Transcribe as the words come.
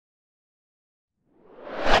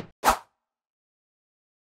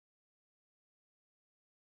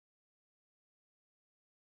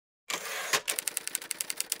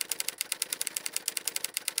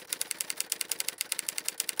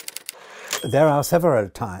There are several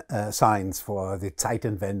signs for the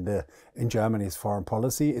Zeitenwende in Germany's foreign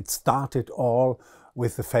policy. It started all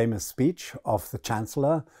with the famous speech of the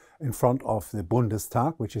Chancellor in front of the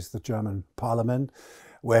Bundestag, which is the German parliament,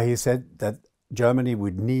 where he said that Germany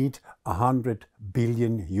would need 100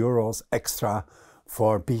 billion euros extra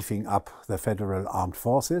for beefing up the federal armed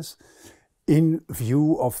forces in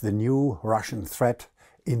view of the new Russian threat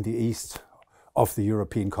in the east of the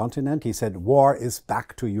European continent. He said war is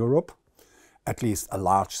back to Europe, at least a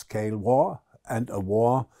large-scale war, and a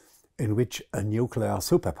war in which a nuclear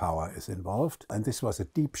superpower is involved. And this was a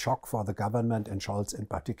deep shock for the government and Scholz in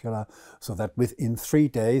particular, so that within 3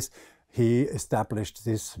 days he established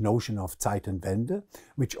this notion of Zeitenwende,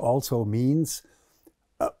 which also means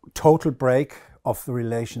a total break of the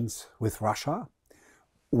relations with Russia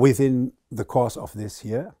within the course of this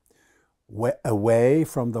year, away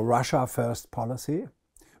from the Russia first policy,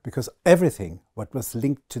 because everything what was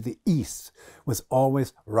linked to the East was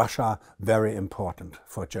always Russia very important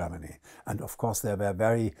for Germany. And of course there were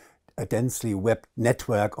very densely webbed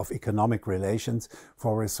network of economic relations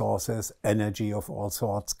for resources, energy of all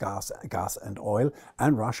sorts, gas and oil.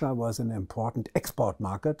 And Russia was an important export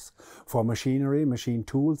market for machinery, machine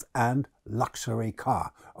tools and luxury cars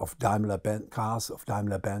of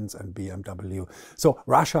Daimler-Benz and BMW. So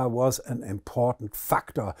Russia was an important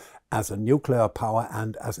factor as a nuclear power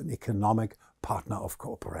and as an economic partner of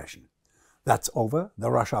cooperation. That's over. The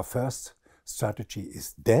Russia first strategy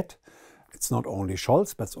is dead. It's not only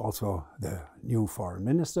Scholz, but it's also the new foreign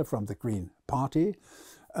minister from the Green Party,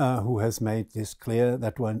 who has made this clear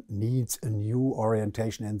that one needs a new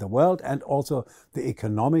orientation in the world. And also the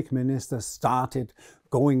economic minister started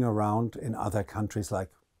going around in other countries like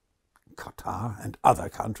Qatar and other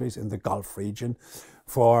countries in the Gulf region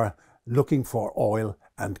for looking for oil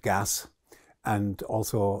and gas. And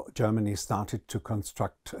also Germany started to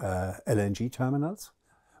construct LNG terminals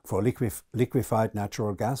for liquefied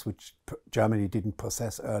natural gas, which Germany didn't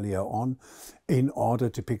possess earlier on, in order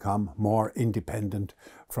to become more independent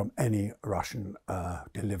from any Russian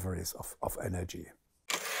deliveries of energy.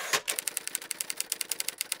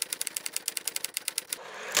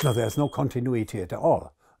 So there's no continuity at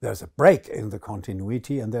all. There's a break in the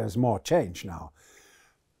continuity and there's more change now.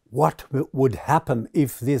 What would happen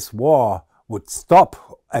if this war would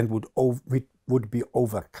stop and would be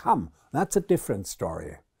overcome? That's a different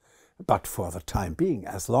story. But for the time being,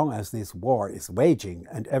 as long as this war is waging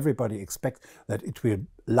and everybody expects that it will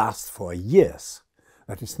last for years,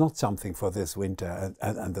 that it's not something for this winter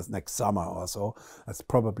and the next summer or so, that's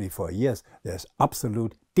probably for years, there's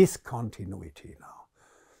absolute discontinuity now.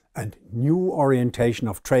 And new orientation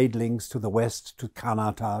of trade links to the West, to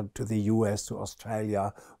Canada, to the US, to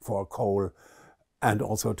Australia for coal, and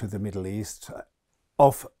also to the Middle East,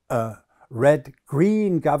 of a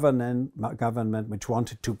red-green government which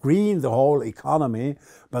wanted to green the whole economy,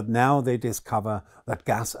 but now they discover that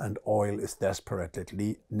gas and oil is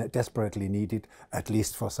desperately needed, at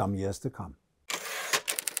least for some years to come.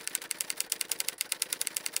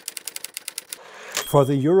 For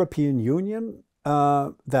the European Union,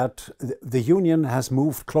 that the Union has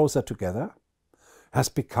moved closer together, has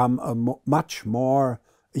become a much more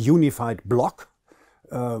unified bloc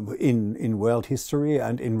in world history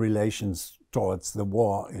and in relations towards the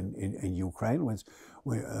war in Ukraine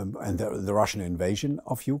and the Russian invasion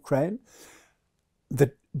of Ukraine.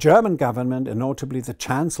 The German government, and notably the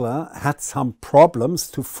Chancellor, had some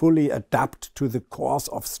problems to fully adapt to the course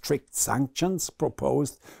of strict sanctions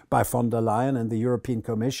proposed by von der Leyen and the European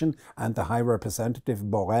Commission and the High Representative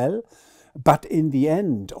Borrell. But in the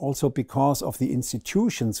end, also because of the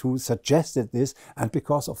institutions who suggested this and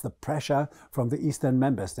because of the pressure from the Eastern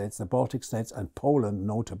member states, the Baltic states and Poland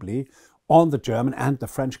notably, on the German and the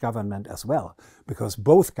French government as well, because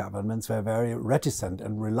both governments were very reticent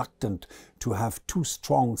and reluctant to have too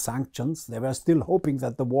strong sanctions. They were still hoping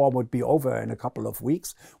that the war would be over in a couple of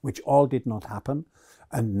weeks, which all did not happen.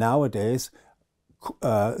 And nowadays,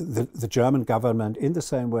 the German government, in the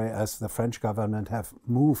same way as the French government, have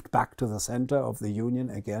moved back to the center of the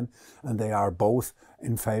Union again, and they are both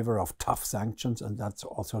in favor of tough sanctions, and that's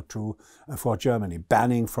also true for Germany.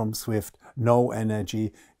 Banning from SWIFT, no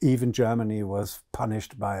energy. Even Germany was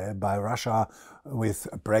punished by Russia with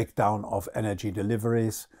a breakdown of energy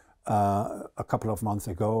deliveries. A couple of months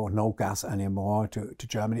ago, no gas anymore to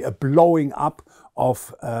Germany, a blowing up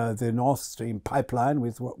of the Nord Stream pipeline,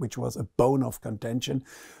 which was a bone of contention,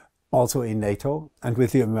 also in NATO and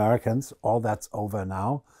with the Americans. All that's over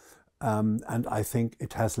now. And I think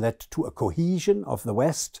it has led to a cohesion of the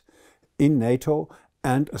West in NATO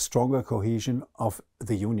and a stronger cohesion of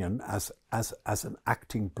the Union as an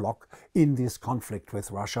acting bloc in this conflict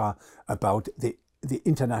with Russia about the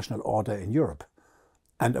international order in Europe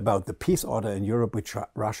and about the peace order in Europe, which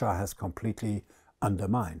Russia has completely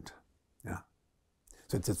undermined. Yeah.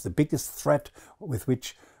 So it's the biggest threat with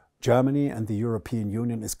which Germany and the European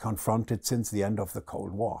Union is confronted since the end of the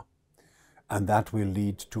Cold War. And that will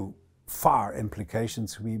lead to far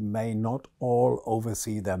implications. We may not all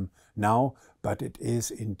oversee them now, but it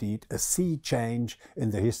is indeed a sea change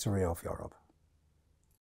in the history of Europe.